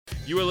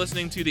You are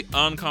listening to the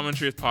Uncommon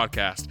Truth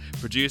podcast,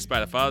 produced by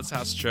the Father's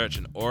House Church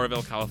in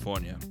Oroville,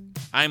 California.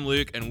 I'm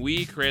Luke, and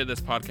we created this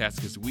podcast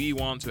because we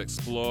want to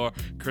explore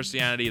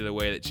Christianity the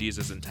way that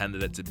Jesus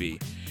intended it to be.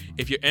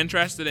 If you're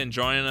interested in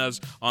joining us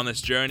on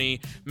this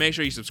journey, make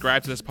sure you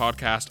subscribe to this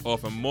podcast, or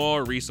for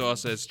more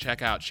resources,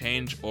 check out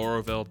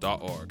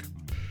changeoroville.org.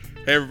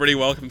 Hey everybody,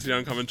 welcome to the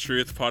Uncommon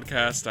Truth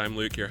podcast. I'm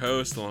Luke, your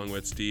host, along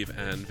with Steve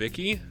and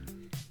Vicky.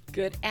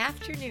 Good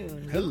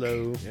afternoon.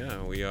 Hello.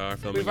 Yeah, we are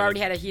filming. We've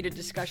already had a heated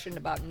discussion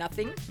about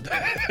nothing.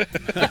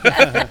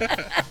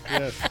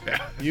 Yes.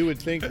 You would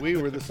think we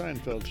were the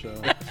Seinfeld show.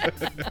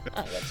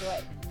 That's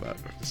right. But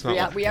it's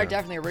not We are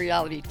definitely a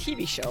reality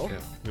TV show. Yeah,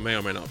 we may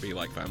or may not be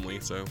like family,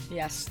 so.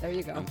 Yes, there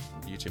you go. And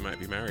you two might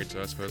be married,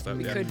 so I suppose that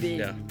We could be.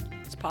 Yeah.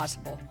 It's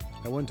possible.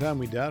 At one time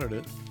we doubted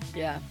it.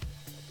 Yeah.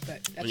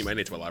 But And you might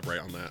need to elaborate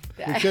on that.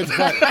 Because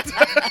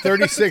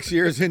 36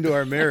 years into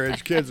our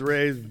marriage, kids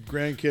raised,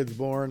 grandkids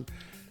born,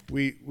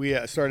 we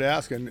started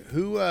asking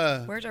who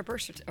Where's our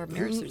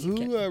marriage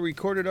certificate? who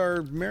recorded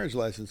our marriage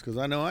license, because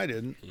I know I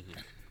didn't.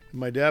 Mm-hmm.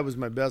 My dad was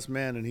my best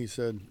man, and he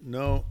said,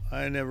 no,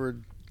 I never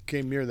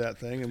came near that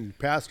thing. And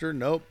pastor,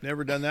 nope,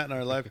 never done that in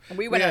our life. And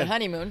we went on a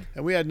honeymoon.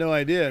 And we had no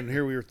idea. And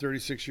here we were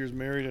 36 years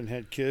married and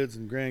had kids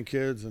and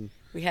grandkids. And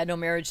We had no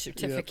marriage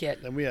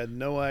certificate. and we had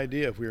no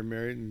idea if we were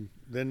married. And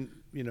then,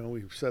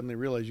 we suddenly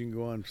realized you can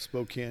go on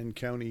Spokane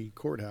County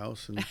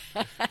Courthouse. And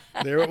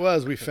there it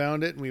was. We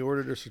found it, and we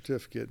ordered a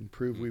certificate and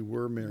proved we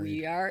were married.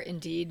 We are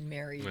indeed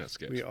married. That's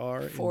good. We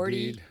are 44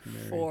 indeed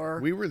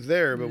married. We were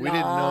there, but we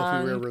didn't know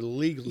if we were ever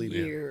legally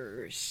married.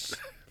 years.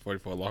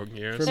 44 long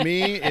years. For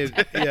me, it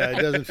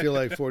doesn't feel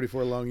like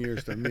 44 long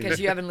years to me. Because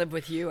you haven't lived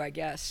with you, I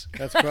guess.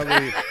 That's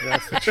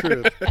the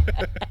truth.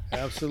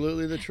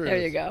 Absolutely the truth.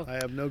 There you go. I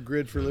have no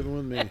grid for living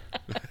with me.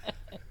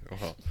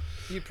 Well,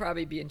 You'd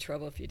probably be in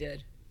trouble if you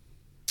did.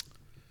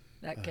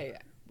 Okay,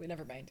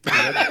 never mind.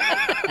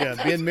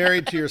 Yeah, being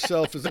married to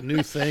yourself is a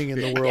new thing in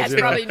the world. That's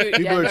probably new.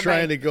 People Yeah, are never trying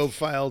mind. to go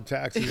file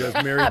taxes as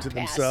married to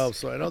Pass. themselves,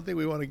 so I don't think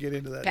we want to get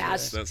into that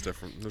Pass. today. that's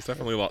different. There's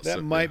definitely lots That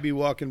of, might be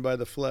walking by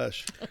the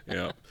flesh.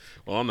 Yeah.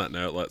 Well, on that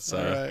note, let's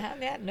All right.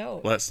 On that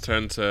note. let's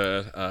turn to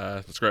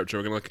the scripture.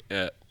 We're going to look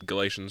at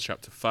Galatians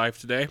chapter 5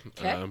 today.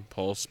 Okay.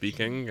 Paul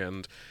speaking,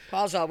 and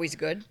Paul's always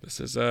good.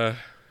 this is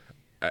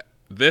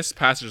this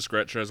passage of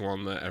scripture is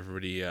one that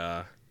everybody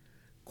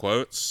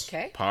quotes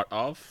part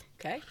of,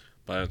 Okay.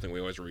 but I don't think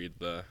we always read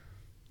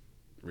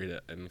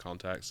it in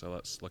context. So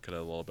let's look at it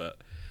a little bit.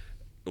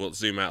 We'll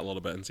zoom out a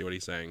little bit and see what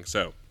he's saying.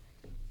 So,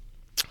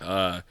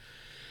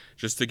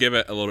 just to give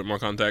it a little bit more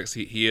context,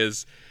 this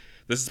is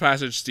a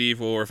passage Steve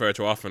will refer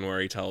to often, where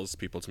he tells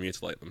people to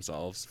mutilate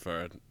themselves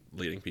for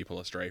leading people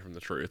astray from the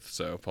truth.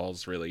 So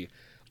Paul's really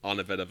on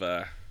a bit of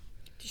a.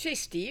 Did you say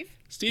Steve?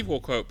 Steve will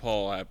quote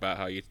Paul about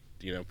how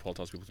Paul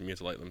tells people to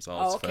mutilate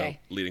themselves for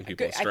leading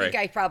people astray. I think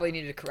I probably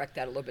need to correct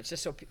that a little bit,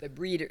 just so the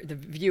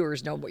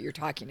viewers know what you're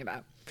talking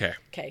about. Okay.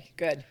 Okay,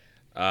 good.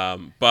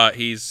 But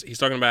he's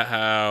talking about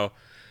how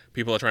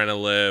people are trying to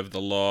live the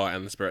law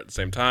and the spirit at the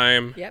same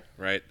time. Yep.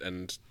 Right,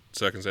 and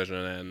circumcision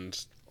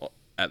and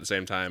at the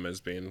same time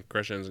as being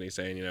Christians, and he's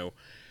saying,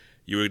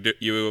 you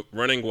were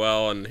running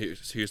well, and who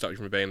stopped you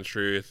from obeying the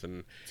truth?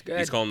 And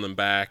he's calling them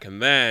back, and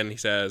then he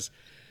says,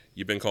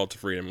 you've been called to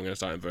freedom. I'm going to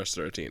start in verse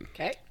 13.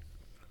 Okay.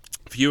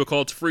 For you were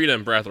called to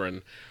freedom,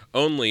 brethren.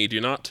 Only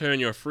do not turn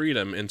your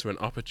freedom into an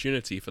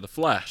opportunity for the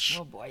flesh.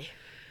 Oh boy.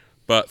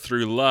 But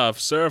through love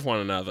serve one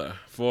another,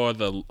 for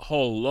the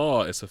whole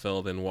law is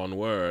fulfilled in one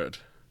word.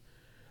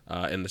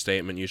 In the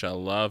statement, you shall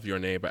love your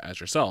neighbor as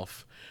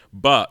yourself.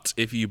 But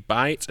if you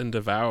bite and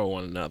devour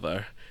one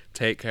another,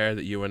 take care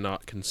that you are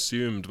not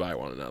consumed by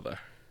one another.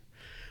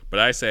 But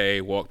I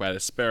say, walk by the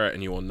Spirit,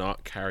 and you will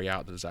not carry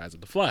out the desires of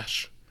the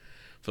flesh.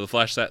 For the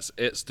flesh sets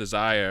its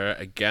desire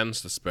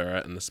against the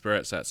Spirit, and the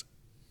Spirit sets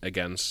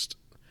against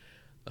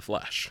the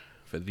flesh.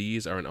 For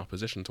these are in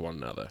opposition to one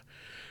another,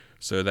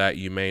 so that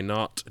you may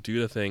not do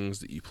the things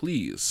that you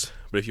please.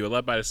 But if you are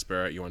led by the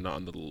Spirit, you are not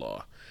under the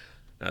law.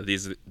 Now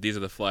these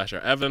of the flesh are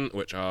evident,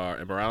 which are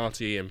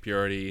immorality,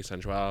 impurity,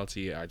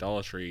 sensuality,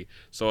 idolatry,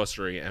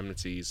 sorcery,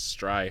 enmities,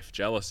 strife,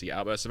 jealousy,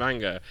 outbursts of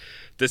anger,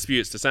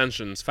 disputes,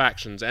 dissensions,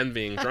 factions,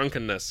 envying,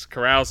 drunkenness,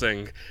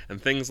 carousing,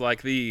 and things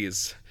like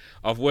these,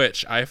 of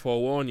which I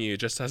forewarn you,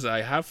 just as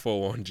I have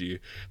forewarned you,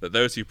 that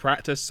those who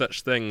practice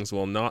such things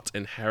will not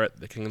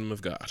inherit the kingdom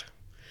of God.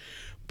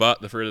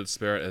 But the fruit of the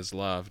Spirit is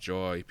love,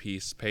 joy,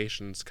 peace,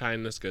 patience,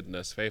 kindness,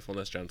 goodness,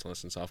 faithfulness,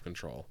 gentleness, and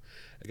self-control.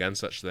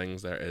 Against such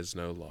things there is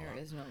no law.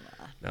 There is no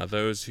law. Now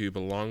those who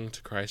belong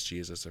to Christ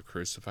Jesus have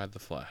crucified the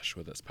flesh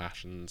with its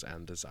passions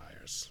and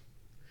desires.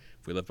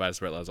 If we live by the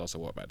Spirit, let us also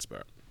walk by the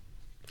Spirit.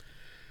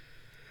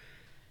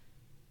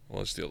 Well,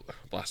 let's do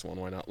the last one.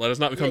 Why not? Let us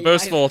not become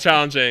boastful,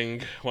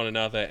 challenging one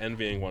another,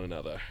 envying one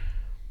another.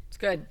 It's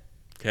good.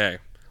 Okay,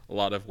 a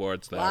lot of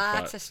words there.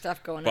 Lots of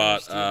stuff going on.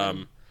 But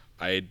Stephen.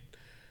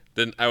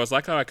 I was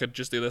like, oh, I could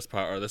just do this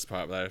part or this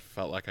part, but I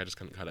felt like I just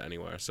couldn't cut it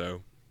anywhere.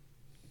 So,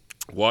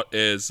 what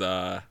is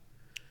going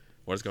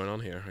on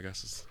here? I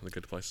guess is a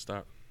good place to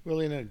start. Well,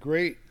 in a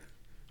great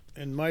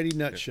and mighty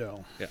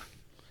nutshell, Yeah.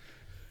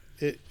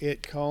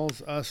 It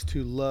calls us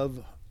to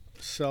love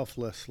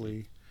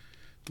selflessly,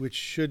 which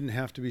shouldn't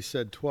have to be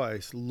said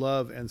twice.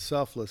 Love and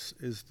selfless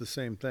is the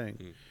same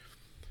thing.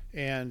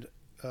 And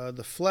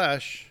the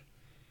flesh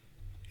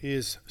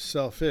is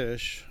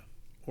selfish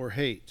or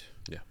hate.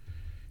 Yeah.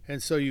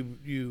 And so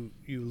you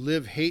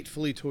live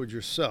hatefully towards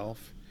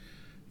yourself.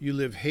 You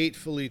live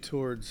hatefully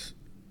towards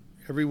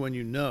everyone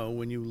you know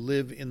when you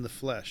live in the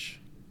flesh.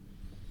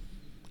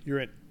 You're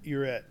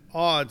at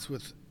odds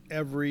with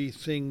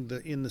everything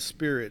in the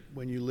spirit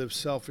when you live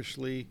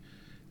selfishly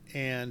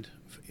and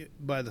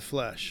by the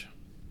flesh.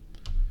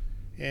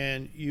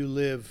 And you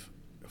live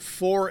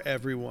for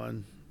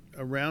everyone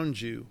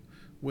around you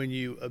when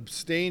you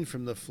abstain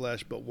from the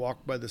flesh but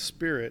walk by the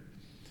Spirit.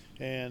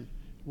 And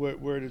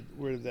where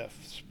did that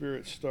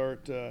Spirit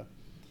start?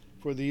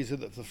 For these are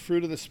the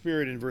fruit of the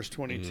Spirit in verse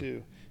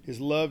 22 is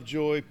love,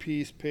 joy,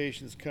 peace,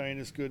 patience,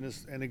 kindness,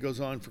 goodness, and it goes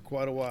on for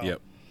quite a while.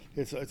 Yep.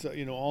 It's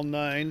all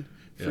 9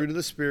 fruit of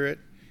the Spirit,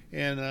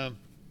 and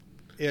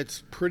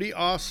it's pretty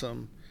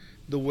awesome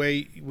the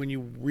way when you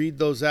read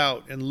those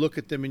out and look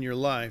at them in your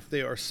life.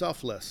 They are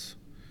selfless,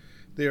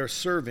 they are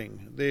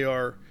serving, they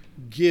are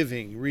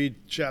giving. Read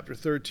chapter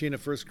 13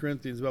 of 1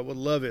 Corinthians about what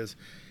love is.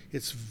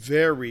 It's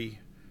very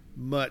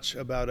much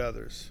about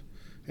others.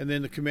 And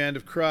then the command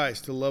of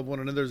Christ to love one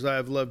another as I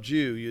have loved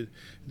you.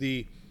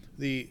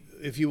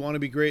 If you want to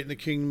be great in the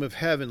kingdom of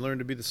heaven, learn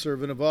to be the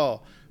servant of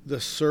all.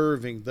 The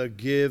serving, the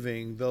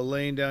giving, the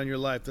laying down your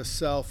life, the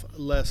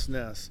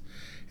selflessness.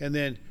 And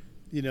then,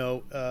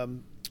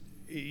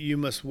 you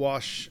must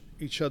wash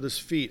each other's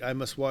feet. I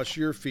must wash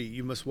your feet.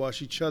 You must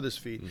wash each other's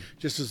feet.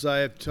 Just as I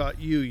have taught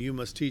you, you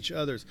must teach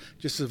others.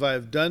 Just as I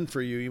have done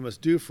for you, you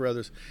must do for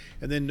others.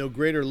 And then no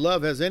greater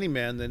love has any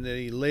man than that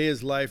he lay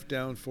his life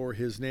down for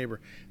his neighbor.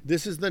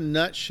 This is the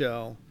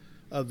nutshell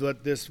of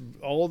what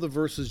all the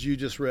verses you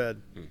just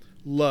read.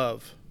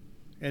 Love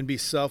and be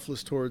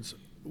selfless towards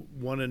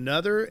one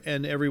another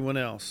and everyone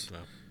else. Wow.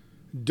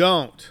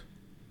 Don't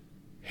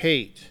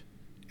hate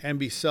and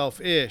be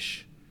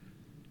selfish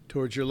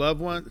towards your loved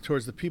one,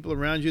 towards the people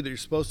around you that you're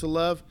supposed to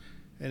love,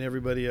 and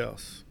everybody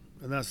else.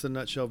 And that's the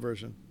nutshell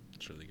version.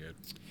 It's really good.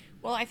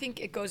 Well, I think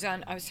it goes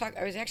on. I was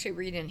actually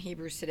reading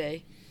Hebrews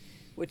today,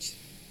 which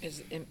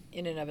is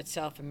in and of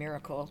itself a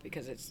miracle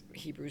because it's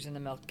Hebrews and the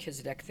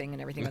Melchizedek thing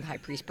and everything with the high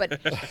priest. But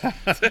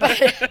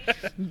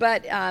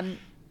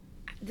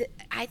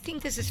I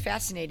think this is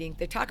fascinating.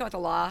 They talk about the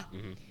law,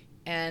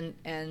 and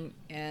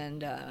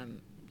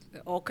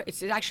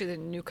it's actually the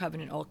New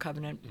Covenant, Old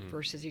Covenant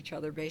versus each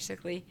other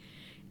basically.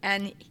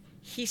 And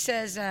he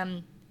says,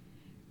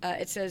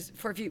 it says,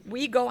 for if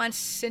we go on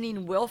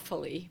sinning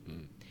willfully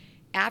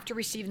after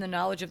receiving the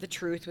knowledge of the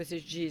truth, which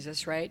is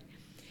Jesus, right?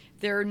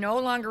 There no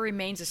longer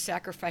remains a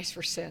sacrifice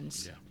for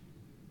sins,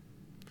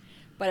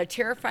 but a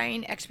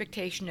terrifying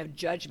expectation of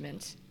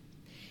judgment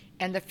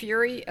and the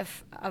fury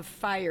of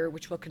fire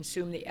which will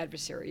consume the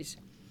adversaries.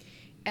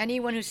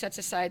 Anyone who sets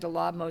aside the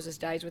law of Moses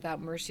dies without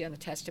mercy on the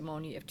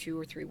testimony of 2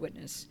 or 3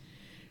 witnesses.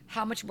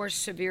 How much more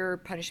severe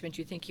punishment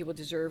do you think he will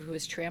deserve who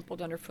has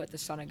trampled underfoot the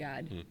Son of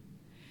God?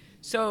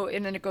 So,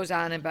 and then it goes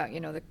on about,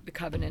 the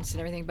covenants and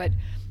everything. But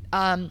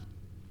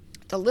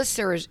the list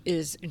there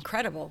is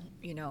incredible,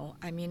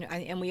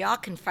 and we all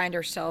can find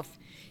ourselves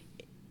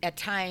at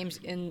times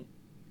in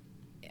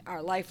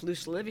our life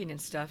loose living and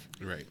stuff.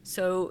 Right.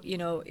 So, you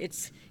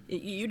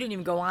didn't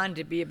even go on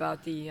to be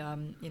about the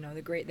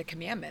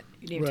commandment.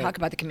 You didn't even talk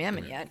about the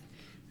commandment yet.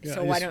 Yeah,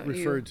 so I why just don't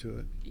referred to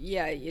it.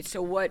 Yeah.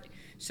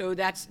 So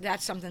that's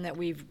something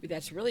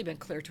that's really been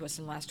clear to us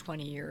in the last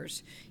 20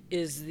 years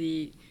is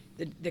the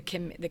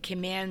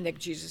command that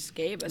Jesus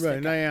gave us. Right.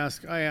 And I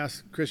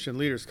ask Christian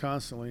leaders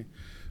constantly,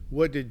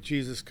 what did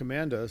Jesus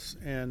command us?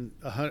 And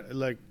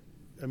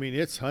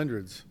it's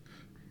hundreds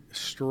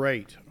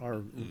straight.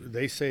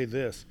 They say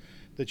this,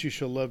 that you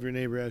shall love your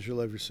neighbor as you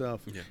love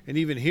yourself. Yeah. And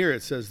even here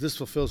it says this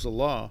fulfills the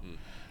law.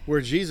 Where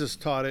Jesus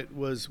taught it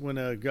was when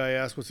a guy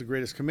asked what's the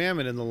greatest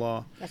commandment in the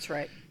law. That's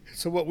right.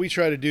 So what we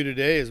try to do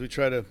today is we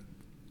try to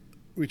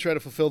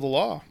fulfill the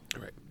law.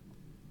 Right.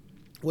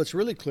 What's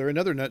really clear,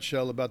 another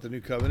nutshell about the new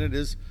covenant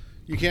is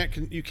you can't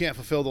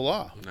fulfill the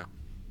law. No.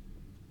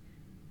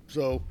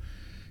 So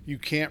you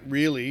can't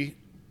really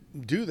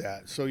do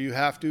that. So you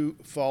have to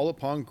fall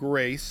upon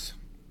grace.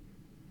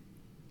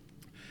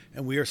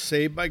 And we are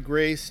saved by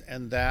grace,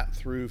 and that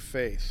through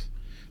faith.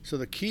 So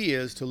the key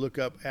is to look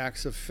up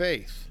acts of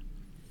faith.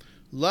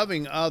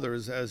 Loving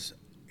others as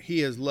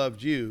he has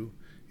loved you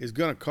is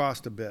going to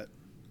cost a bit.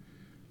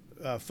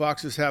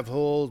 Foxes have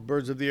holes,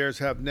 birds of the air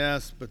have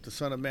nests, but the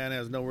Son of Man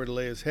has nowhere to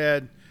lay his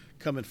head.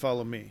 Come and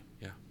follow me.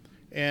 Yeah.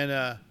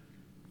 And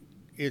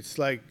it's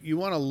like you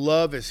want to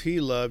love as he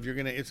loved.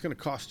 It's going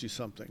to cost you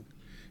something.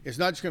 It's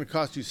not just going to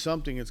cost you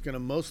something. It's going to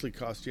mostly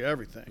cost you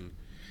everything.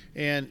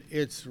 And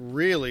it's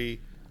really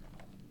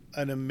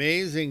an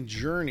amazing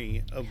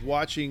journey of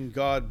watching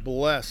God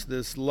bless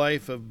this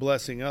life of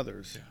blessing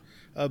others. Yeah.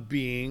 Of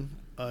being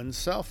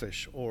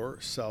unselfish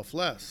or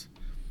selfless.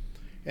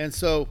 And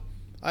so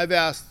I've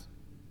asked,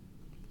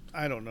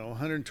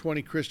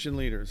 120 Christian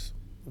leaders,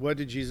 what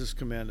did Jesus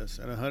command us?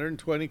 And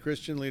 120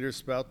 Christian leaders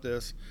spout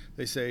this.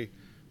 They say,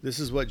 this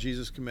is what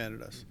Jesus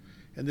commanded us.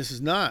 And this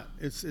is not.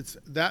 It's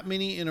that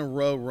many in a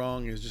row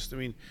wrong is just, I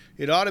mean,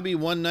 it ought to be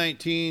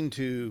 119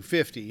 to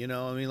 50, you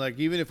know. I mean, like,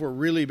 even if we're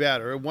really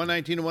bad, or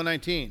 119 to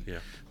 119. Yeah.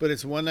 But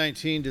it's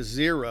 119 to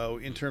 0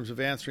 in terms of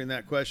answering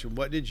that question.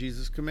 What did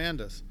Jesus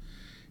command us?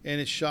 And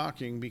it's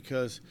shocking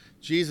because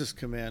Jesus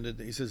commanded,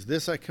 he says,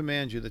 this I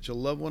command you, that you'll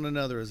love one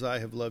another as I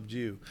have loved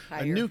you.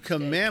 A new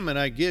commandment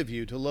I give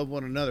you, to love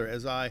one another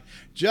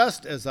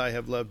just as I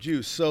have loved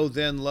you, so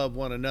then love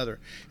one another.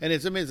 And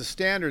it's a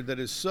standard that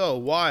is so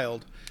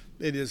wild.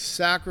 It is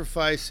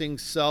sacrificing,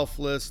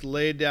 selfless,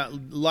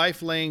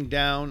 life laying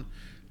down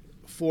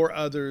for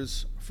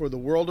others, for the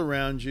world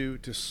around you,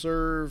 to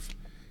serve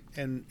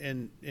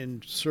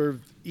and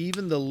serve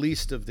even the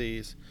least of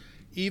these.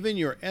 Even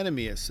your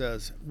enemy, it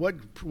says, what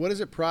does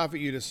it profit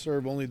you to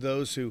serve only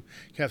those who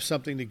have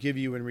something to give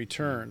you in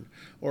return,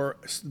 or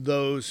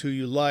those who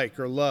you like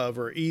or love,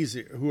 or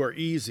who are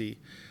easy?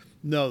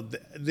 No,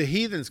 the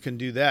heathens can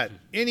do that.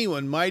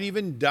 Anyone might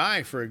even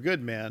die for a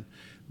good man,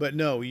 but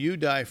no, you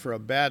die for a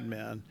bad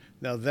man.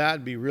 Now that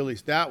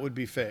would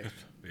be faith.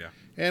 Yeah.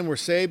 And we're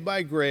saved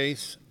by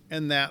grace,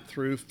 and that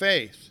through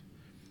faith.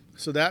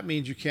 So that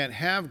means you can't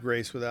have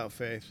grace without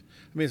faith.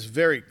 I mean, it's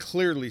very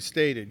clearly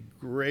stated,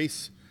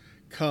 grace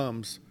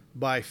comes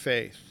by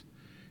faith.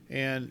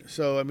 And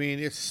so, I mean,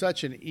 it's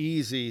such an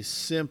easy,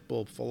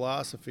 simple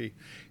philosophy,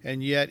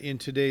 and yet in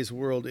today's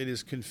world it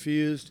is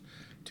confused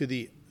to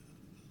the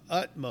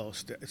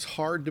utmost. It's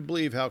hard to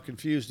believe how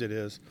confused it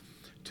is,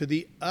 to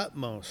the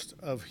utmost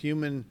of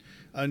human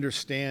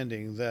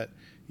understanding, that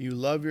you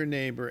love your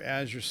neighbor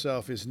as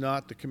yourself is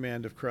not the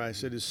command of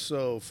Christ. It is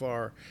so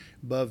far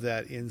above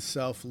that in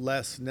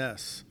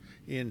selflessness,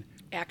 in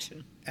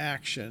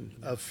action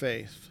of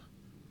faith.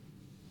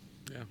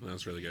 Yeah,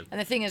 that's really good. And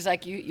the thing is,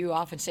 like you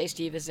often say,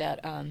 Steve, is that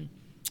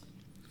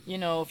you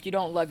know, if you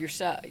don't love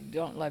yourself, you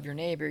don't love your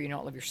neighbor, you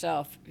don't love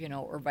yourself, you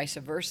know, or vice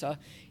versa.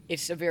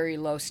 It's a very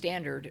low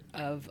standard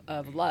of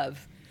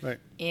love. Right.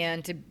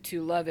 And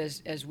to love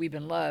as we've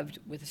been loved,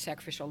 with the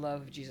sacrificial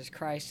love of Jesus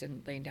Christ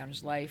and laying down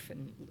his life.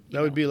 And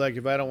that would be like,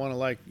 if I don't want to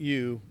like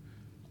you,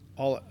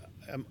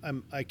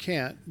 I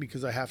can't,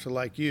 because I have to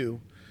like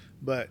you.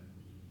 But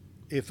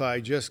if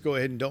I just go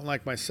ahead and don't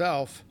like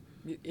myself,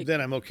 then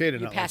I'm okay to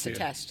not like you. You pass a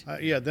test.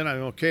 Then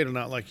I'm okay to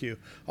not like you.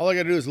 All I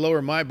got to do is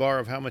lower my bar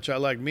of how much I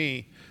like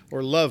me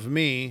or love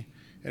me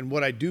and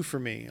what I do for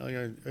me,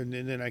 and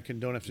then I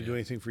don't have to do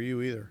anything for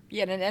you either.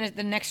 Yeah, and then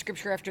the next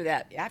scripture after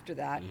that,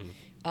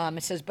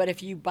 it says, "But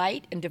if you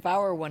bite and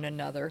devour one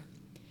another,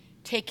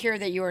 take care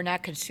that you are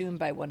not consumed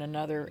by one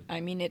another."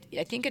 I mean,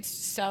 I think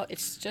it's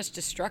just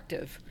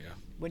destructive. Yeah.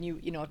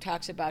 When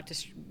talks about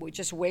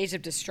just ways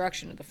of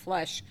destruction of the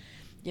flesh,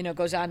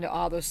 goes on to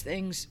all those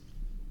things.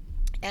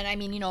 And I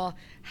mean,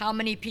 how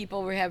many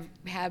people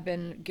have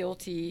been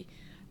guilty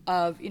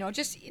of, we're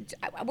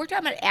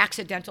talking about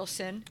accidental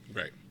sin.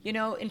 Right.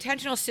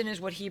 Intentional sin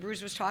is what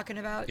Hebrews was talking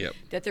about. Yep.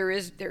 That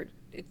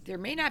there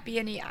may not be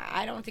any.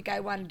 I don't think I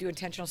want to do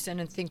intentional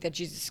sin and think that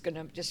Jesus is going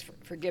to just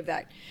forgive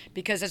that,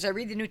 because as I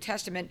read the New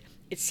Testament,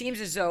 it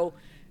seems as though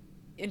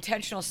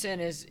intentional sin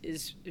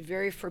is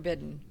very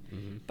forbidden.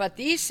 Mm-hmm. But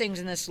these things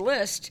in this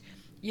list,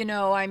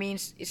 I mean,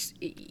 it's,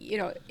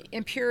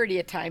 impurity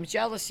at times,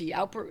 jealousy,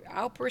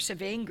 outbursts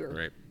of anger.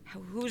 Right.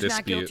 Who's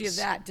not guilty of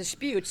that?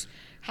 Disputes.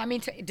 How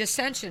many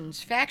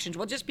dissensions, factions?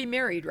 Well, just be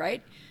married,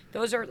 right?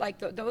 Those are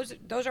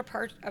those are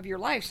part of your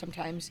life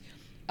sometimes.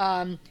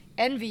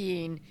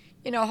 Envying,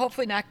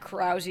 hopefully not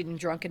carousing and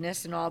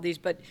drunkenness and all these,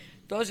 but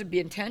those would be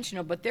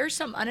intentional. But there's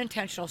some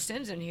unintentional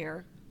sins in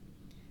here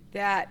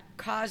that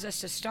cause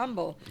us to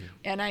stumble.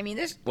 Yeah. And I mean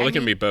this. Well, it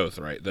can be both,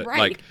 right? Right.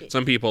 Like,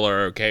 some people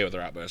are okay with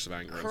their outbursts of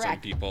anger, correct. And some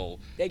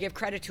people they give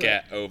credit to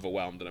get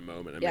overwhelmed in a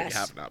moment and yes. maybe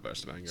have an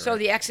outburst of anger. So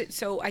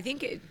So I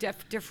think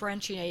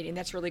differentiating,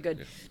 that's really good.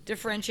 Yeah.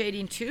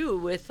 Differentiating too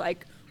with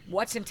like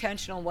what's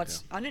intentional and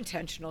what's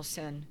unintentional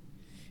sin.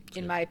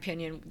 In my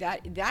opinion,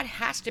 that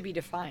has to be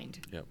defined.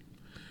 Yep.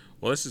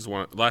 Well, this is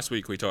one. Last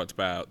week we talked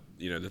about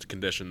the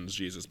conditions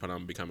Jesus put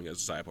on becoming a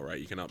disciple, right?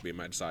 You cannot be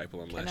my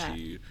disciple unless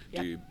you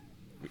do.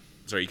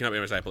 Sorry, you cannot be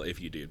my disciple if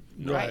you do.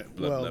 Right.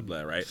 Blah,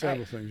 blah, right?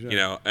 Several things,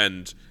 yeah.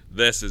 And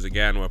this is,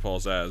 again, where Paul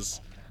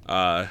says,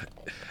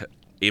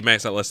 he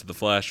makes that list of the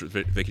flesh, which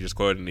Vicky just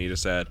quoted, and he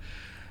just said,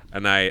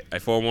 and I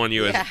forewarn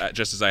you,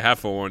 just as I have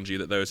forewarned you,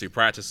 that those who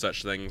practice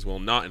such things will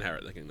not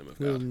inherit the kingdom of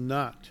God. Will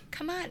not.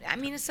 Come on. I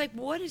mean, it's like,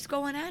 what is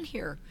going on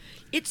here?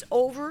 It's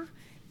over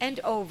and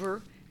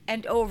over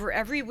and over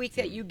every week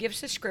that you give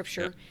us a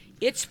scripture. Yep.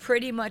 It's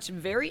pretty much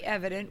very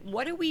evident.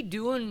 What are we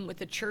doing with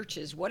the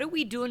churches? What are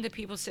we doing to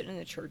people sitting in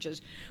the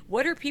churches?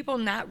 What are people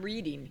not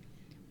reading?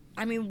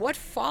 I mean, what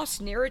false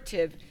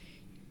narrative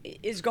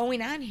is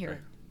going on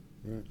here?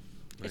 Right.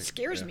 It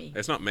scares me.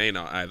 It's not may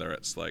not either.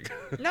 It's like...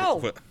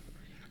 No.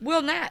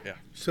 Will not. Yeah.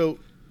 So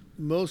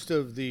most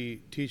of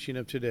the teaching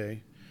of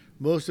today,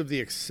 most of the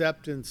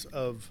acceptance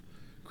of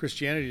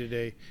Christianity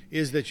today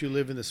is that you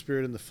live in the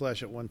spirit and the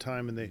flesh at one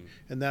time,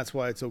 and that's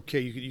why it's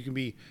okay. You can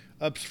be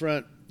up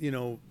front,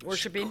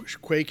 worshiping,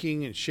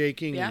 quaking and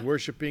shaking Yeah. and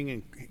worshiping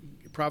and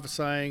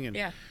prophesying and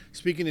Yeah.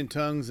 speaking in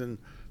tongues and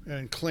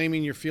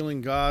claiming you're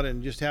feeling God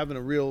and just having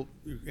a real,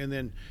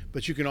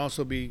 but you can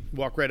also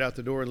walk right out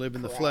the door and live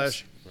in the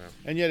flesh. Wow.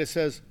 And yet it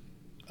says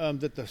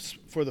that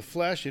for the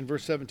flesh, in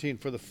verse 17,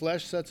 for the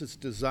flesh sets its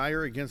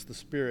desire against the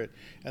spirit,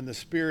 and the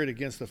spirit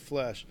against the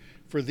flesh.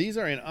 For these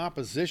are in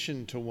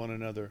opposition to one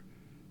another,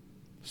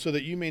 so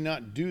that you may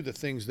not do the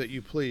things that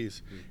you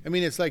please. I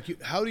mean, it's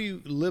like, how do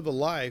you live a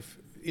life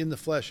in the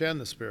flesh and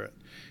the spirit?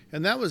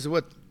 And that was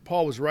what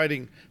Paul was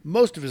writing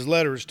most of his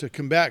letters to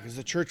combat, because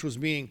the church was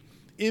being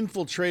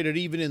infiltrated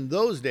even in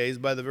those days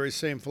by the very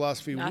same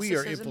philosophy we are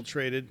Gnosticism?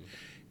 infiltrated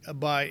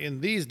by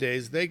in these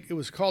days. It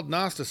was called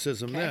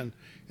Gnosticism Okay. then,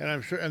 and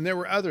I'm sure, and there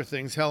were other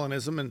things,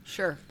 Hellenism, and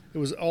Sure. it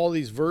was all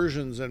these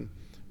versions and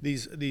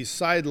these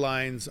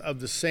sidelines of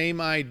the same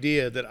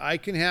idea that I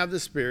can have the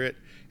spirit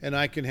and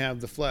I can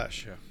have the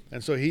flesh. Yeah.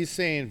 And so he's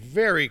saying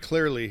very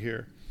clearly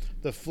here,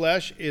 the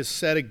flesh is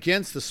set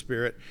against the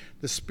spirit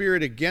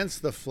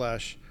against the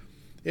flesh.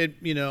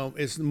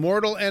 It's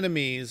mortal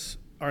enemies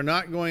are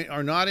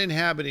not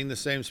inhabiting the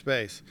same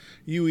space.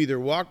 You either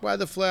walk by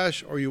the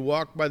flesh or you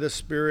walk by the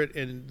spirit,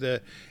 and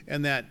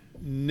that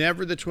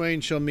never the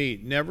twain shall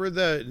meet.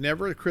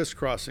 Never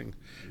crisscrossing,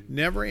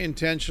 never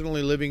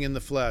intentionally living in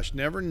the flesh,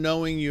 never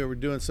knowing you were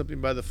doing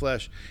something by the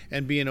flesh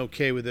and being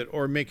okay with it,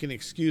 or making an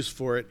excuse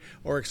for it,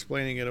 or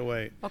explaining it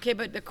away. Okay,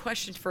 but the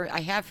question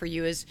I have for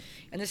you is,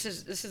 and this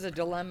is a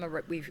dilemma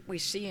we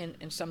see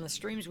in some of the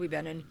streams we've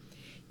been in,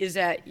 is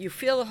that you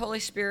feel the Holy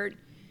Spirit,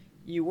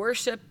 you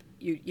worship,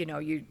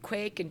 you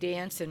quake and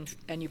dance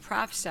and you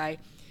prophesy.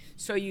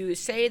 So you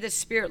say the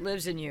Spirit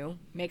lives in you,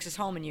 makes his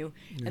home in you,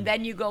 and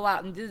then you go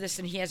out and do this,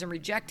 and he hasn't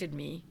rejected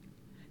me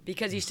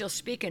because he's still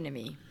speaking to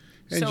me.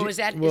 And So you- is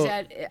that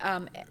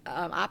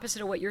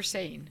opposite of what you're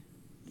saying?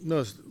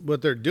 No,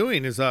 what they're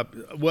doing is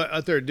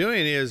what they're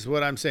doing is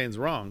what I'm saying is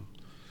wrong.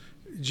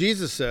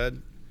 Jesus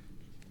said,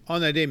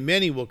 on that day,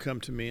 many will come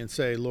to me and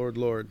say, Lord,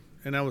 Lord.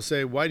 And I will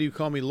say, why do you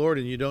call me Lord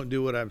and you don't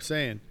do what I'm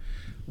saying?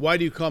 Why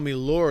do you call me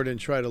Lord and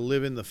try to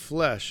live in the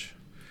flesh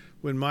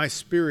when my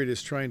spirit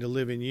is trying to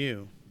live in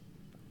you?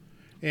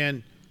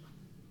 And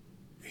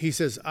he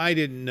says, I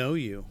didn't know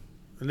you.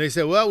 And they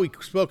say, well, we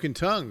spoke in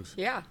tongues.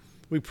 Yeah.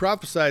 We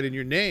prophesied in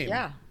your name.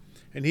 Yeah.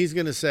 And he's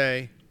going to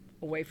say,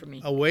 Away from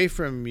me. away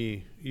from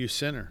me, you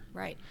sinner.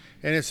 Right.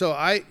 And so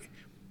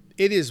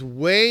it is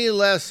way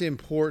less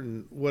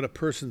important what a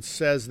person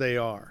says they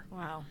are.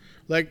 Wow.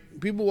 Like,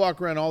 people walk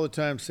around all the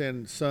time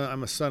saying, son,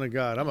 I'm a son of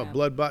God. I'm a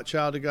blood-bought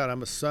child of God.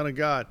 I'm a son of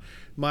God.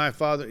 My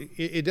Father.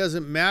 It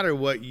doesn't matter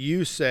what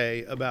you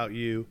say about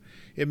you.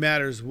 It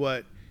matters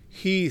what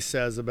he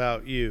says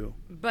about you.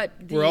 But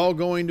We're all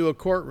going to a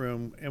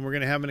courtroom, and we're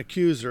going to have an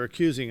accuser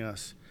accusing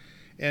us.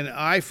 And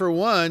I, for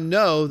one,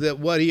 know that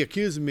what he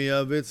accuses me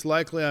of, it's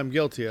likely I'm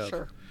guilty of.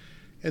 Sure.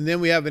 And then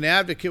we have an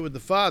advocate with the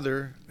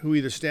Father who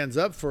either stands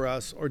up for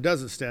us or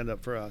doesn't stand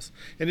up for us.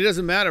 And it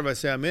doesn't matter if I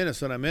say I'm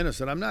innocent.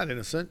 I'm not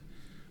innocent.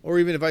 Or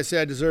even if I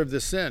say I deserve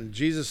this sin.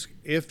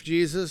 If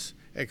Jesus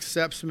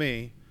accepts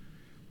me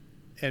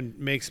and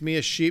makes me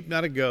a sheep,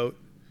 not a goat,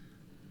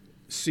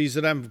 sees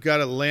that I've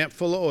got a lamp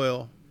full of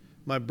oil,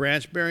 my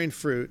branch bearing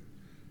fruit,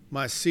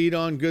 my seed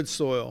on good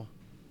soil,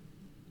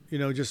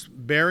 just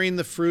bearing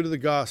the fruit of the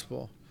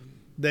gospel,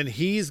 then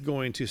he's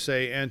going to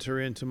say, enter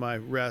into my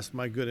rest,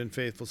 my good and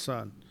faithful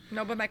son.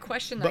 No, but my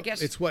question, I But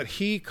guess, it's what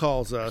he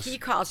calls us. he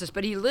calls us,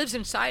 but he lives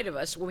inside of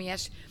us when we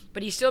ask,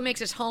 but he still makes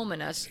his home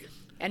in us,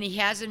 and he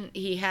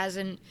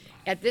hasn't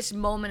at this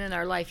moment in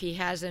our life, he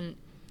hasn't,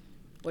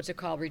 what's it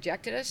called,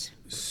 rejected us?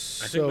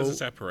 I think there's a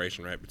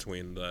separation, right,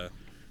 between the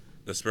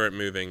Spirit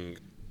moving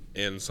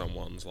in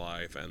someone's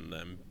life and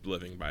them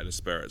living by the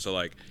Spirit. So,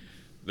 like,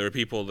 there are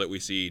people that we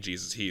see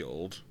Jesus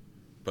healed,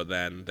 but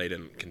then they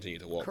didn't continue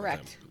to walk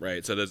Correct. with him,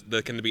 right? So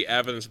there can be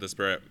evidence of the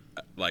Spirit,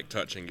 like,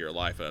 touching your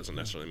life. That doesn't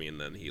necessarily mean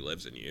then he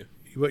lives in you.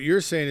 What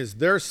you're saying is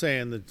they're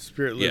saying the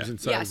Spirit lives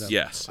inside Yes. them.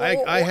 Yes.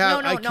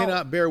 I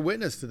cannot bear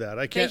witness to that.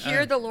 I They can't.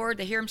 hear the Lord,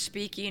 they hear him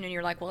speaking, and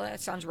you're like, well,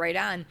 that sounds right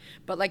on.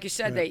 But like you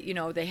said,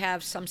 they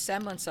have some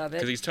semblance of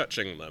Because it. he's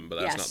touching them, but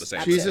that's Yes, not the same.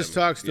 that's as Jesus him.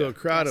 talks to Yeah. a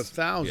crowd of Yes.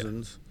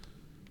 thousands.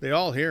 They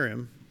all hear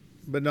him,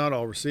 but not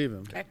all receive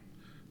him. Okay.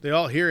 They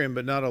all hear him,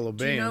 but not all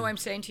obey Do you know him. what I'm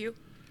saying to you?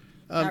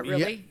 Not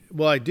really. Yeah,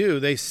 well, I do.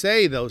 They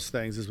say those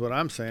things, is what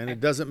I'm saying. Okay. It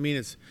doesn't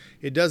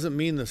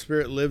mean the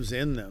Spirit lives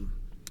in them.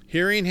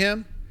 Hearing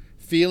him,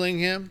 feeling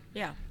him.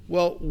 Yeah.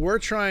 Well, we're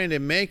trying to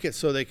make it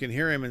so they can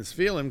hear him and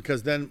feel him,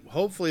 because then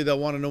hopefully they'll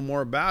want to know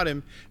more about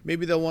him.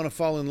 Maybe they'll want to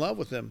fall in love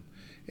with him.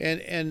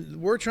 And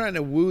we're trying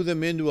to woo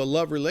them into a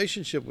love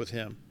relationship with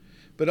him.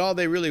 But all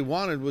they really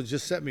wanted was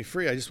just set me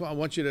free. I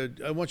want you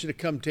to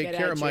come take Get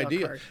care out of my jail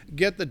deal. card.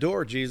 Get the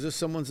door, Jesus.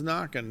 Someone's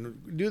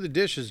knocking. Do the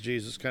dishes,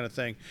 Jesus, kind of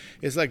thing.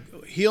 It's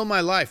like, heal my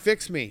life.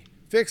 Fix me.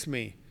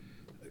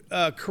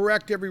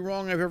 Correct every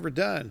wrong I've ever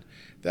done.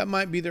 That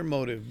might be their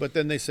motive. But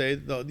then they say,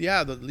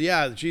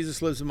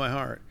 Jesus lives in my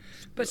heart.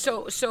 But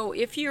so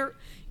if you're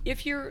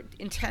if you're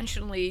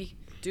intentionally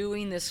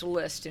doing this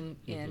list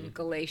in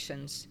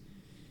Galatians,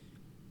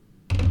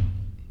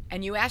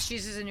 and you ask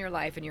Jesus in your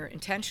life, and you're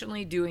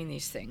intentionally doing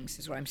these things,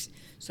 is what I'm.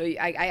 So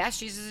I asked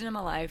Jesus in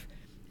my life,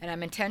 and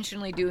I'm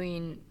intentionally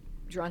doing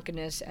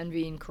drunkenness,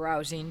 envying,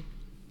 carousing.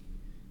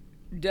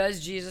 Does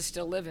Jesus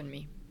still live in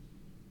me?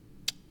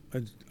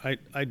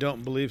 I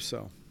don't believe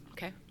so.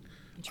 Okay.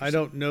 I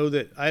don't know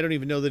that. I don't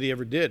even know that he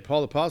ever did.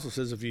 Paul the Apostle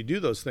says, if you do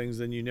those things,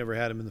 then you never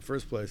had him in the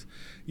first place.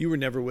 You were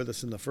never with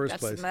us in the first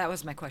place. That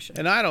was my question.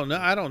 And I don't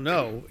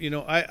know. You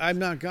know, I'm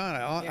not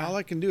God. All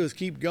I can do is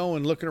keep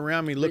going, looking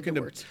around me,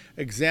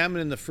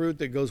 examining the fruit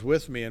that goes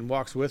with me and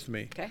walks with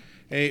me. Okay.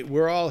 Hey,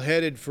 we're all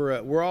headed for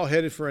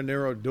a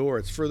narrow door.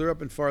 It's further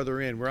up and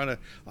farther in. We're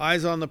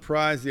eyes on the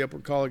prize, the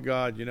upward call of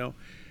God. You know,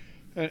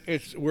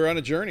 we're on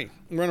a journey.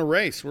 We're on a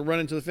race. We're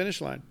running to the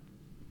finish line.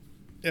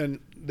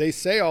 And they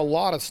say a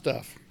lot of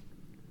stuff,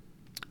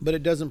 but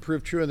it doesn't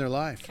prove true in their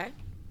life. Okay.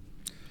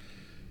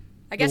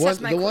 I guess that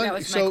was my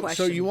question.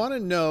 So you want to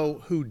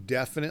know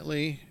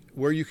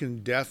where you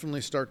can definitely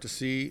start to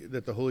see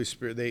that the Holy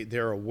Spirit,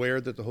 they're aware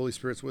that the Holy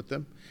Spirit's with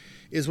them,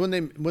 is when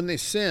they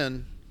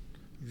sin,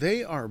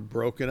 they are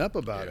broken up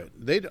about it.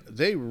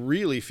 They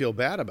really feel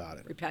bad about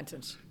it.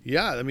 Repentance.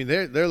 Yeah, I mean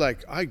they're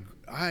like, I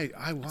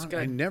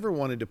never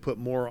wanted to put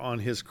more on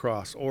his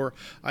cross, or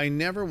I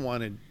never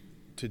wanted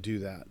to do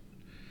that.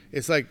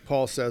 It's like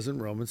Paul says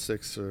in Romans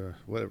 6 or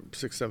whatever,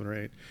 6, 7, or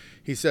 8.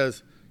 He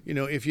says, you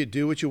know, if you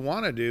do what you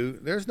want to do,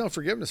 there's no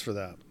forgiveness for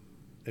that.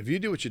 If you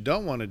do what you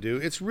don't want to do,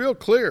 it's real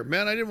clear.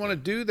 Man, I didn't want to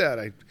do that.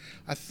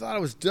 I thought I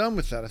was done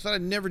with that. I thought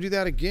I'd never do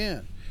that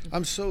again.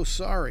 I'm so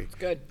sorry. It's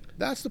good.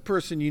 That's the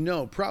person you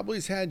know probably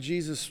has had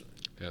Jesus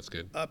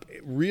up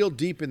real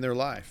deep in their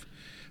life.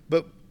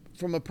 But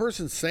from a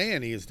person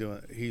saying he's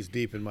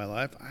deep in my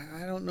life,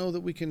 I don't know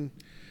that we can.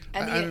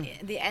 And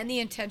the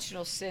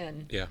intentional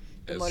sin. Yeah.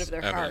 The motive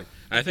of their heart.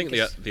 I think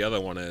the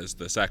other one is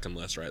the second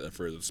list, right? The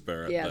fruit of the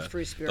Spirit. Yeah, the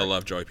fruit of the Spirit. The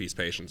love, joy, peace,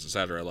 patience,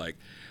 etc. Like,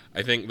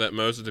 I think that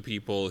most of the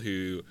people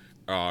who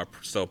are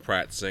still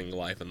practicing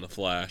life in the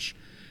flesh,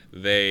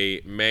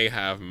 they may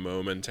have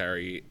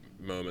momentary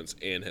moments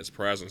in His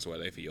presence where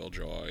they feel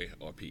joy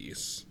or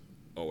peace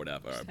or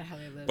whatever. That's not how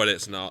they live. But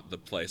it's not the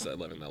place they're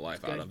living their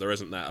life out of. There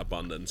isn't that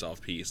abundance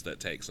of peace that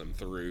takes them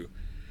through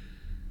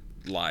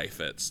life.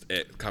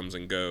 It comes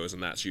and goes,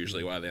 and that's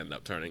usually why they end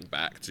up turning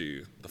back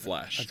to the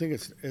flesh. I think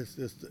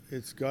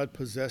it's God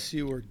possess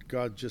you or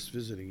God just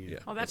visiting you. Yeah,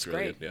 oh, that's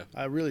really great. Good,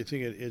 yeah. I really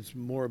think it's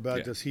more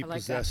about does He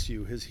possess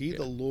you? Is He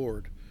the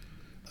Lord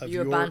of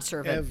your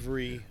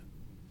every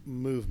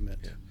movement?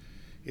 Yeah.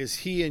 Is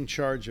He in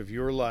charge of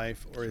your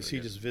life, or is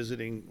He just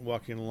visiting,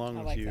 walking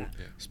along with you,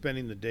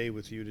 spending the day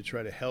with you to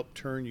try to help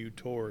turn you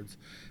towards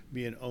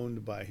being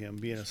owned by Him,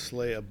 being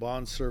a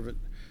bondservant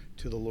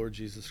to the Lord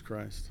Jesus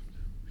Christ?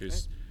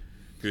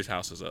 Whose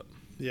house is it?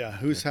 Yeah,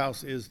 whose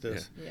house is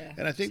this? Yeah.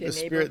 And I think the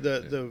Spirit,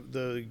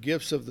 the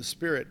gifts of the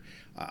Spirit,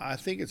 I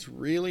think it's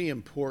really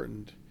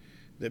important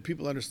that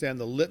people understand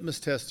the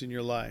litmus test in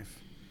your life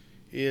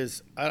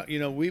is,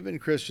 we've been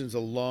Christians a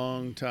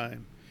long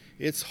time.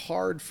 It's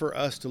hard for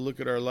us to look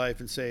at our life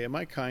and say, am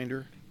I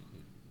kinder?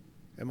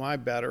 Am I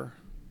better?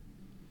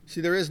 See,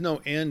 there is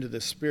no end to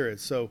the Spirit.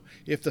 So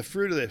if the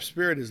fruit of the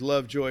Spirit is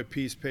love, joy,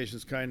 peace,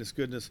 patience, kindness,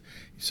 goodness,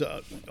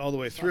 so all the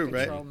way through,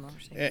 right?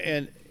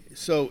 And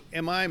so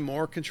am I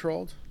more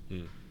controlled?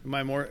 Do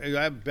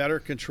I have better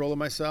control of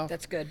myself?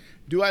 That's good.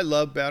 Do I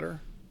love better?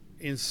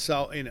 In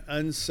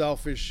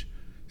unselfish,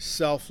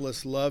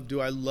 selfless love, do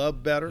I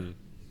love better?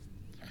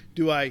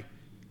 Do I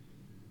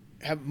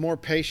have more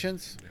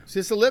patience?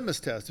 See, it's a litmus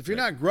test. If you're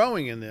not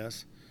growing in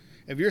this,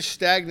 if you're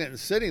stagnant and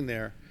sitting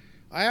there,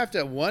 I have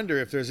to wonder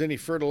if there's any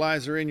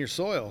fertilizer in your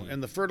soil.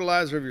 And the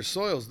fertilizer of your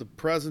soil is the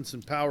presence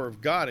and power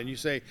of God. And you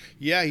say,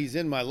 yeah, He's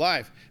in my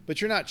life,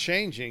 but you're not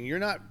changing. You're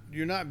not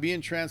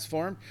being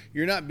transformed.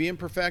 You're not being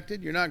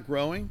perfected. You're not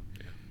growing.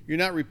 You're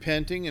not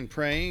repenting and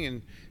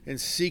praying and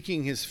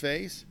seeking His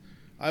face.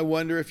 I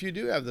wonder if you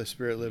do have the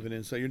Spirit living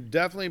in. So you're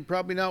definitely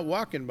probably not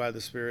walking by the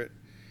Spirit.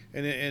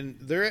 And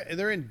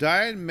they're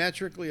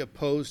diametrically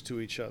opposed to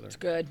each other. It's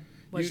good.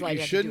 You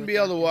shouldn't be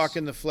able to walk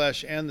in the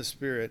flesh and the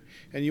Spirit.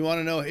 And you want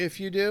to know if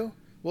you do?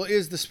 Well,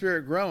 is the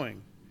Spirit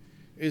growing?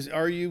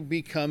 Are you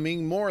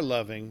becoming more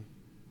loving?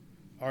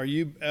 Are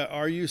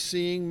you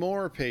seeing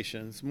more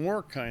patience,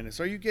 more kindness?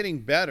 Are you getting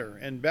better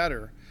and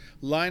better,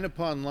 line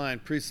upon line,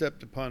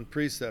 precept upon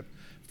precept,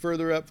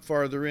 further up,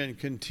 farther in,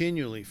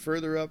 continually,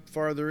 further up,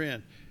 farther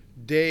in,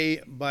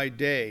 day by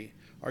day?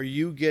 Are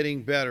you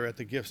getting better at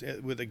the gifts,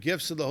 with the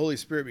gifts of the Holy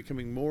Spirit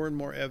becoming more and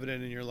more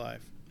evident in your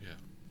life?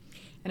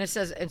 And it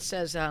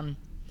says,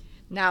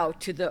 now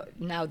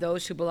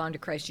those who belong to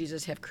Christ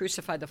Jesus have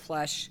crucified the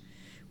flesh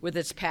with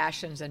its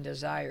passions and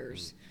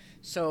desires.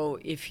 So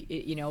if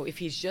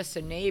He's just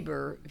a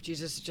neighbor, if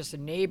Jesus is just a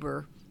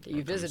neighbor that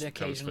you visit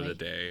occasionally,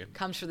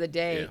 comes for the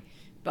day.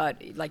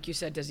 But like you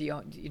said, does He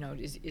own?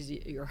 Is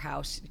your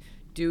house?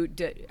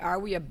 Are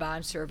we a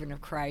bondservant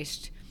of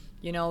Christ?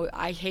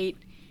 I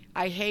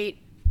hate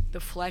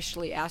the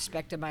fleshly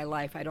aspect of my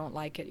life. I don't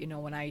like it.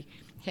 When I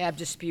have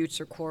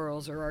disputes or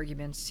quarrels or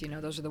arguments. You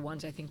know, those are the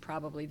ones I think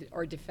probably,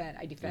 or defend.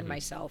 I defend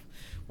myself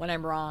when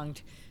I'm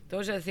wronged.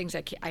 Those are the things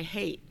I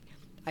hate.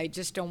 I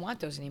just don't want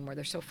those anymore.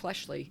 They're so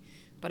fleshly.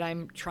 But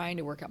I'm trying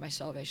to work out my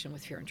salvation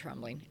with fear and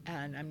trembling,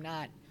 and I'm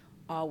not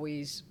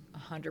always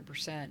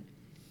 100%,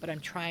 but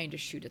I'm trying to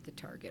shoot at the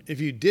target. If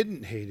you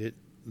didn't hate it,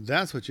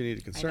 that's what you need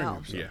to concern know.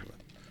 yourself Yeah.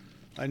 with.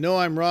 I know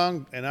I'm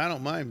wrong, and I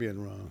don't mind being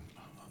wrong.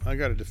 I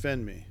got to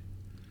defend me.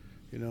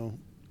 You know,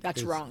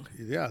 That's wrong.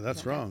 Yeah,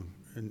 that's wrong,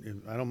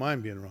 and I don't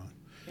mind being wrong.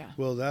 Yeah.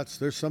 Well,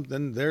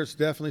 there's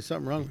definitely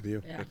something wrong with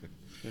you. Yeah.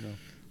 You know.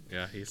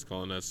 Yeah, he's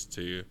calling us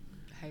to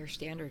Higher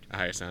standard. a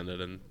higher standard,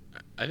 and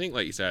I think,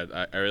 like you said,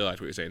 I really liked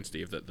what you're saying,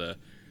 Steve, that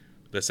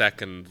the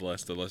second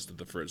list, the list of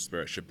the fruit of the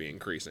spirit, should be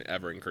increasing,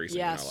 ever increasing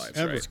in our lives,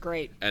 right? It's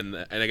great. And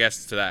I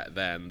guess to that,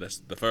 then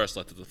the first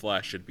list of the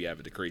flesh should be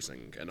ever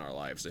decreasing in our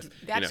lives. If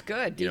That's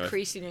good. you know,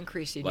 Decreasing,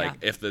 increasing. like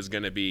yeah. if there's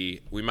going to be,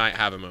 we might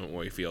have a moment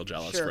where we feel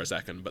jealous Sure. for a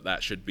second, but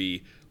that should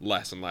be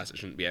less and less. It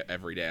shouldn't be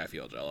every day I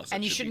feel jealous.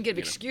 And It you should shouldn't be, give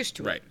excuse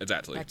to it. Right,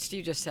 exactly. Like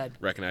Steve just said.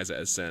 Recognize it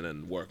as sin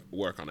and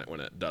work on it when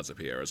it does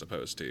appear, as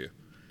opposed to,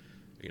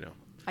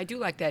 I do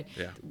like that.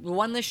 Yeah.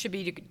 One list should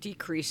be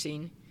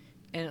decreasing,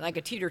 and like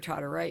a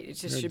teeter-totter, right? It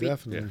just Yeah, should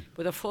definitely. be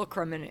with a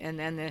fulcrum, and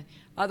then the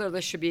other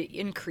list should be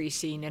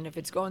increasing. And if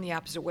it's going the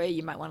opposite way,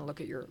 you might want to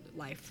look at your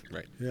life.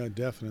 right. Yeah,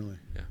 definitely.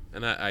 Yeah,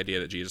 and that idea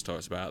that Jesus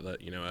talks about, that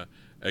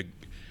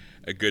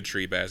a good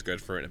tree bears good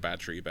fruit and a bad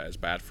tree bears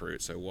bad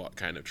fruit. So what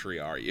kind of tree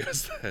are you?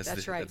 That's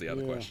right. That's the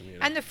other question.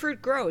 And the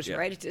fruit grows, Yeah.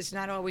 right? It's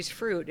not always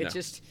fruit. It's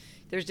No. just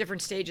there's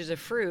different stages of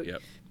fruit.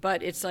 Yep.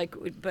 But it's like,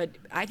 but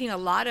I think a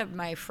lot of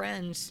my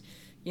friends,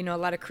 a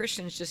lot of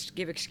Christians just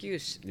give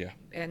excuse. Yeah.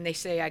 And they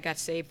say I got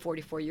saved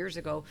 44 years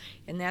ago,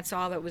 and that's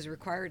all that was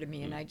required of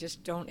me. And I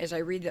just don't. As I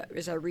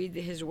read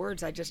his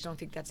words, I just don't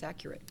think that's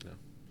accurate. No.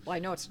 Well, I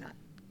know it's not.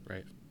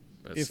 Right.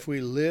 But If we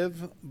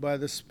live by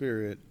the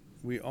Spirit,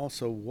 we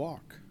also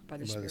walk By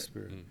the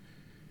Spirit.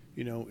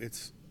 You know,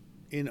 it's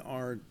in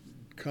our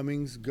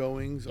comings,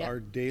 goings, Yeah. our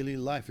daily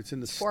life. It's in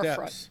the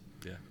Forefront. steps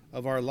Yeah.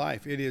 of our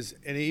life. It is,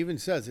 and it even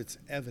says it's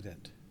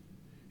evident.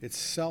 It's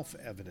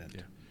self-evident.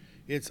 Yeah.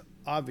 It's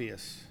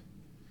obvious.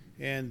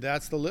 And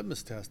that's the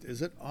litmus test.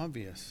 Is it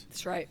obvious?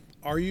 That's right.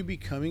 Are you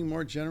becoming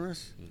more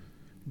generous?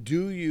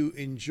 Do you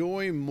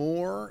enjoy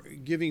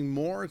giving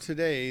more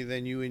today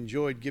than you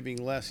enjoyed giving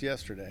less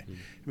yesterday?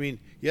 I mean,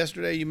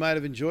 yesterday you might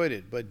have enjoyed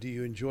it, but do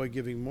you enjoy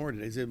giving more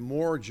today? Is it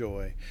more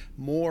joy,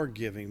 more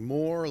giving,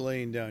 more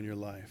laying down your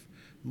life,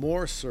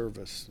 more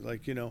service?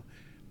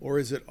 Or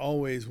is it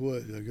always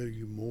what? I got to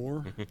give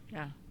more?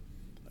 Yeah.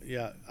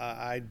 Yeah,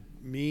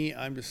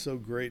 I'm just so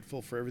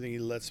grateful for everything he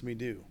lets me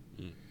do.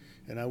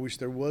 And I wish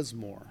there was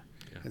more.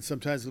 Yeah. And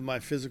sometimes with my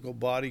physical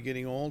body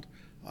getting old,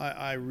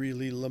 I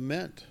really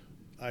lament.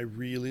 I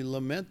really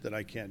lament that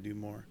I can't do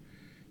more.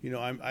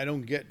 I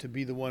don't get to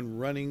be the one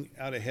running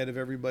out ahead of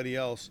everybody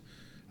else,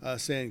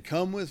 saying,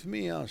 come with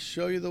me, I'll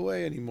show you the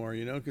way anymore,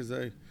 because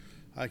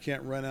I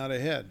can't run out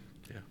ahead.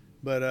 Yeah.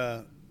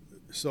 But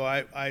so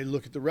I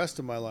look at the rest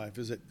of my life.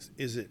 Is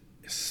it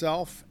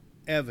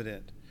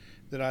self-evident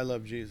that I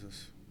love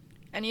Jesus?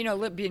 And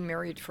being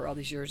married for all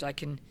these years,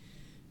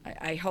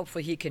 I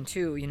hopefully he can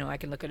too. I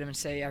can look at him and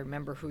say, I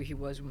remember who he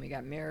was when we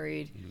got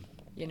married.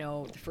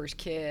 The first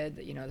kid,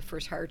 the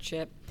first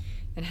hardship,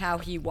 and how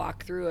he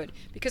walked through it.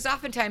 Because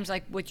oftentimes,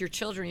 like with your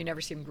children, you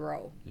never see them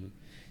grow.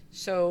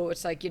 So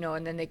it's like,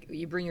 and then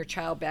you bring your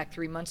child back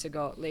 3 months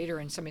later,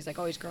 and somebody's like,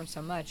 oh, he's grown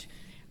so much.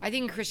 I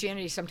think in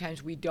Christianity,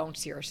 sometimes we don't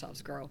see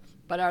ourselves grow,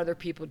 but other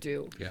people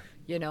do. Yeah.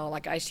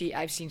 Like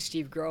I've seen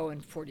Steve grow in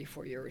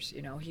 44 years.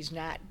 He's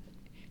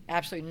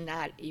absolutely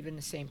not even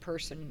the same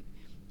person.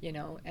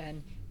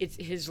 And it's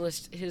his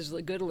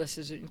good list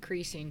is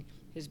increasing,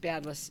 his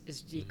bad list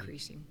is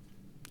decreasing.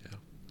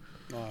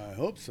 I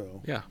hope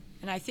so. Yeah.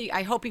 And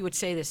I hope he would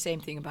say the same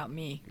thing about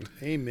me.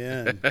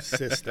 Amen,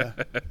 sister.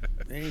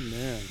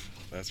 Amen.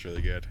 That's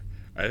really good.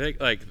 I think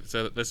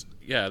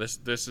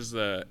this is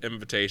the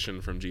invitation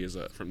from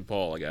Jesus, from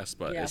Paul, I guess,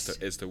 but Yes.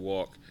 is to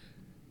walk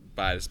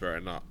by the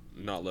Spirit and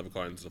not live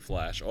according to the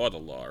flesh or the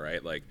law,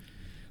 right? Like,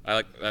 I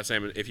like that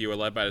same. If you were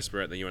led by the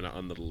Spirit, then you are not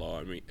under the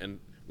law. And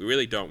we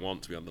really don't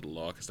want to be under the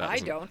law, because that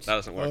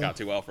doesn't work out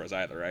too well for us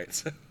either, right?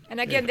 So. And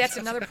again, that's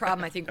another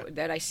problem I think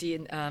that I see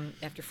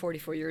after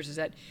 44 years is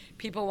that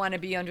people want to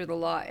be under the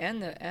law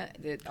and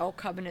the old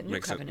covenant, new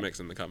covenant,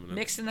 Mixing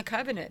the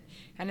covenant.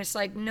 And it's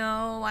like,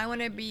 no, I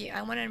want to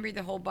read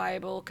the whole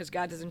Bible because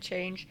God doesn't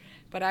change,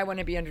 but I want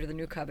to be under the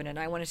new covenant.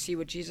 I want to see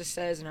what Jesus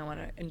says, and I want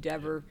to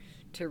endeavor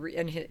to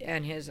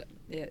and his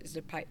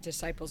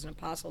disciples and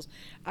apostles.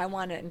 I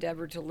want to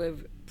endeavor to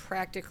live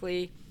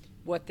practically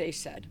what they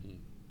said,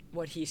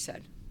 what he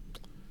said.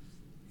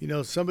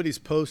 Somebody's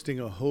posting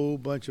a whole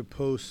bunch of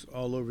posts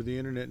all over the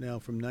internet now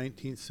from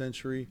 19th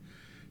century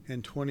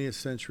and 20th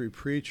century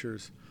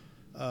preachers,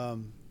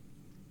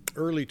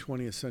 early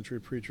 20th century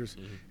preachers.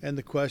 And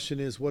the question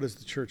is, what does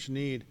the church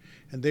need?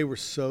 And they were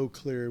so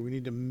clear. We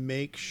need to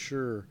make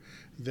sure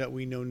that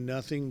we know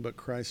nothing but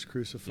Christ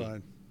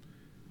crucified.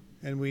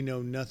 And we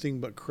know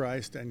nothing but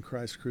Christ and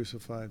Christ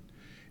crucified.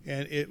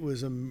 and it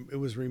was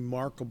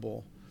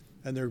remarkable.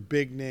 And they're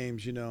big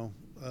names,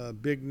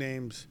 big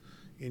names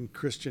in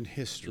Christian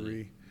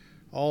history,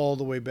 all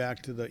the way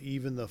back to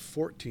even the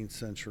 14th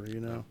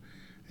century,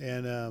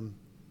 and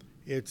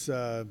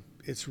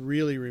it's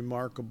really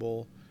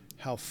remarkable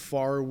how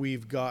far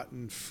we've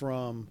gotten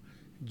from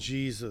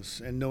Jesus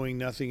and knowing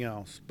nothing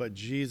else but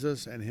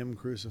Jesus and Him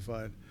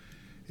crucified.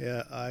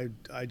 Yeah,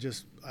 I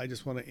just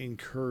want to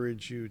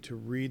encourage you to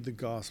read the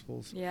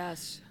Gospels.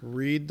 Yes.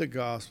 Read the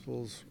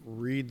Gospels.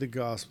 Read the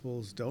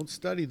Gospels. Don't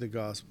study the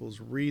Gospels.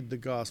 Read the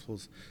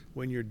Gospels.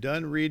 When you're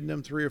done reading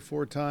them 3 or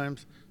 4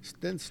 times,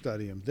 then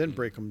study them. Then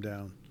break them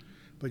down.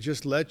 But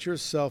just let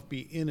yourself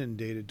be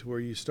inundated to where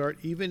you start,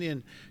 even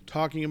in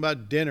talking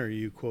about dinner,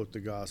 you quote the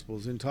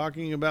Gospels. In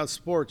talking about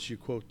sports, you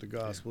quote the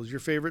Gospels.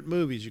 Your favorite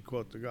movies, you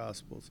quote the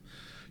Gospels.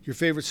 Your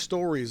favorite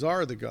stories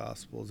are the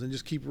Gospels. And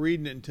just keep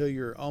reading it until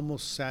you're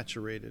almost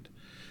saturated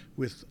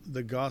with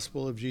the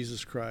gospel of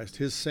Jesus Christ.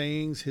 His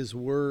sayings, His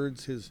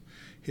words,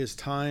 His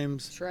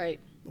times. That's right.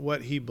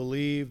 What He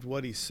believed,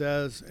 what He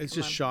says. It's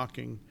just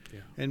shocking. Yeah.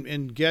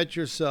 And get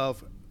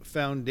yourself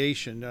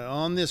foundation.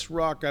 On this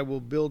rock I will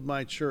build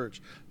my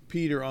church.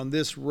 Peter, on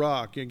this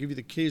rock, I'll give you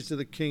the keys to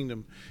the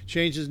kingdom.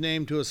 Change his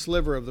name to a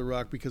sliver of the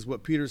rock, because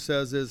what Peter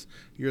says is,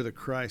 you're the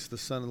Christ, the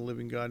Son of the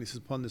living God. And he says,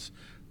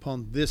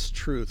 upon this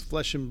truth,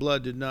 flesh and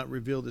blood did not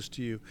reveal this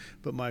to you,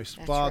 but my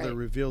Father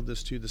revealed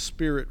this to you. The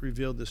Spirit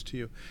revealed this to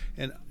you.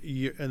 And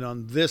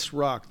on this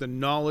rock, the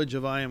knowledge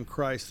of I am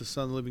Christ, the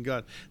Son of the living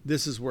God,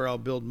 this is where I'll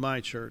build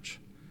my church.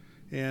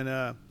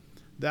 And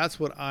that's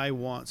what I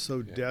want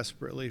so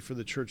desperately for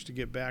the church to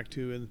get back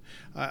to. And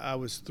I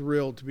was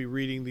thrilled to be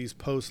reading these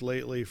posts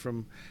lately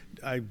from,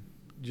 I'm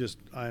just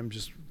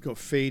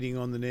fading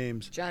on the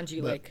names. John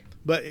G. Lake.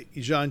 But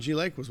John G.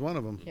 Lake was one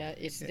of them. Yeah,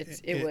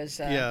 it was.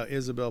 Yeah,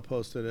 Isabel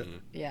posted it.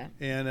 Yeah.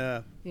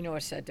 And you know I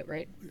said that,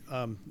 right?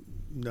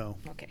 No.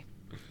 Okay.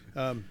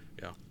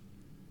 Yeah.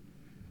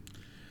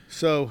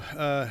 So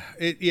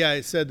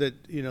it said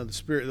that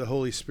the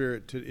Holy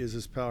Spirit is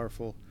as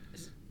powerful.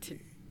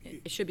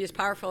 It should be as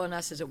powerful in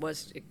us as it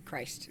was in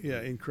Christ.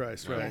 Yeah, in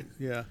Christ, right?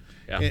 Yeah.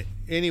 Yeah.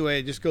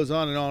 Anyway, it just goes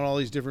on and on. All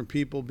these different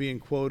people being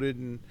quoted,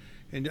 and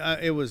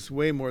it was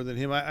way more than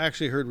him. I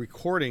actually heard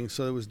recordings,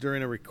 so it was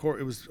during a record.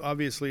 It was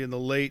obviously in the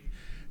late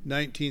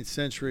 19th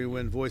century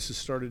when voices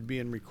started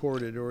being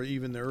recorded, or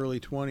even the early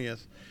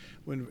 20th,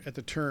 at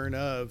the turn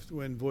of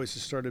when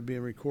voices started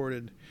being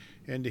recorded,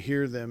 and to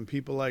hear them,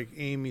 people like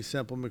Amy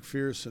Semple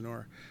McPherson,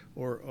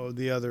 or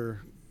the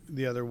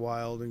other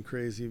wild and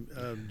crazy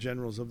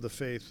generals of the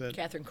faith. That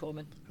Catherine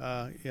Coleman.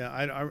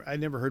 I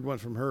never heard one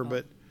from her,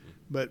 but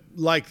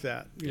like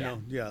that, you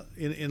know,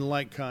 in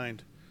like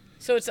kind.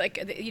 So it's like,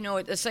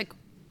 it's like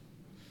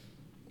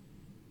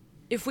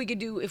if we could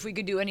do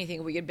anything,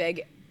 if we could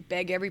beg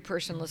every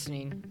person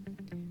listening,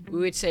 we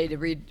would say to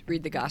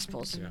read the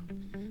Gospels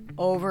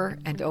over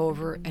and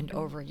over and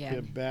over again.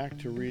 Get back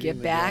to reading.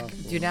 Get back.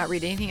 Do not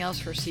read anything else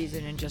for a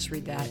season, and just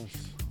read that.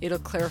 Yes. It'll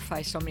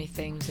clarify so many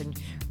things. And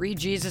read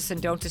Jesus,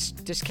 and don't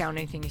discount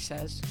anything He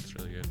says. It's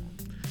really good.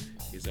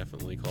 He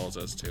definitely calls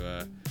us to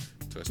a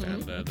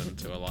standard and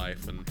to a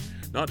life, and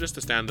not just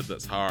a standard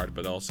that's hard,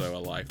 but also a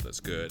life that's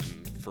good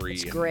and free.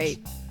 It's and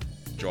great.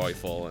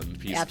 Joyful and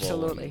peaceful.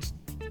 Absolutely.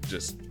 And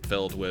just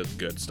filled with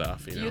good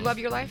stuff. Do you love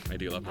your life? I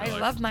do love my life. I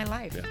love my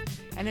life. Yeah.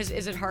 And is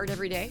it hard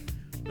every day?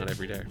 Not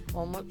every day.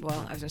 Almost.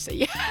 Well, I was gonna say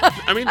yeah.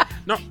 I mean,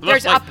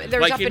 There's up and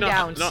you're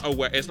downs. Not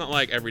aware. It's not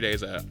like every day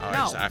is I No.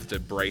 just have to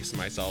brace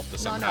myself to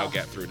somehow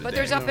get through the But day.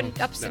 there's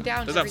ups and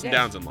downs. There's every ups and day.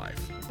 downs in life.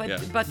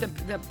 But the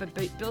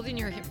building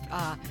your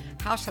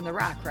house on the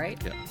rock,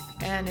 right? Yeah.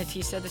 And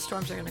He said the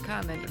storms are going to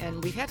come,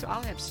 and we've had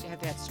all have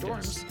had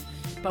storms,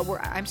 but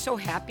I'm so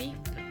happy.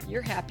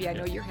 You're happy. I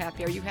know you're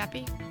happy. Are you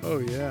happy? Oh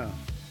yeah,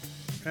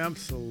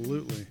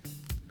 absolutely.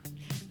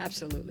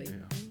 Absolutely.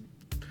 Yeah.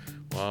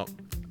 Well,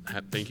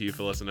 thank you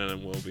for listening,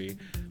 and we'll be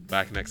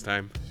back next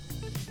time.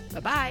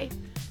 Bye-bye.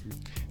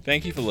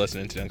 Thank you for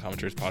listening to the Uncommon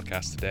Truth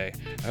podcast today.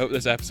 I hope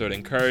this episode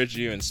encouraged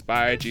you,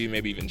 inspired you,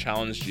 maybe even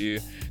challenged you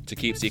to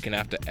keep seeking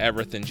after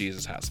everything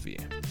Jesus has for you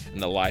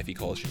and the life He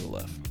calls you to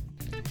live.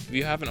 If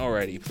you haven't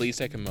already, please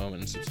take a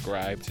moment and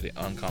subscribe to the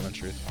Uncommon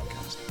Truth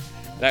podcast.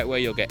 That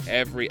way you'll get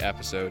every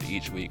episode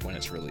each week when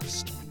it's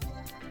released.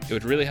 It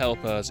would really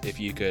help us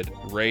if you could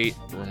rate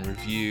and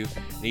review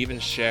and even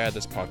share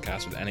this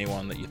podcast with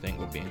anyone that you think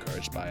would be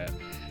encouraged by it.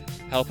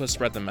 Help us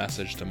spread the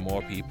message to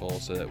more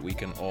people so that we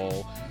can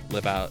all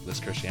live out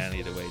this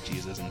Christianity the way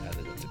Jesus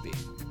intended it to be.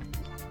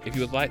 If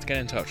you would like to get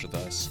in touch with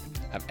us,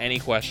 have any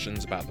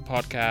questions about the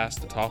podcast,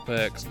 the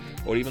topics,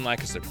 or even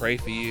like us to pray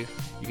for you,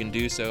 you can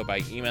do so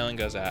by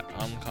emailing us at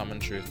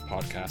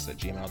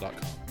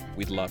uncommontruthpodcast@gmail.com.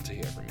 We'd love to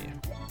hear from you.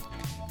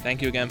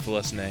 Thank you again for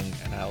listening,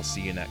 and I'll see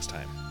you next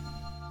time.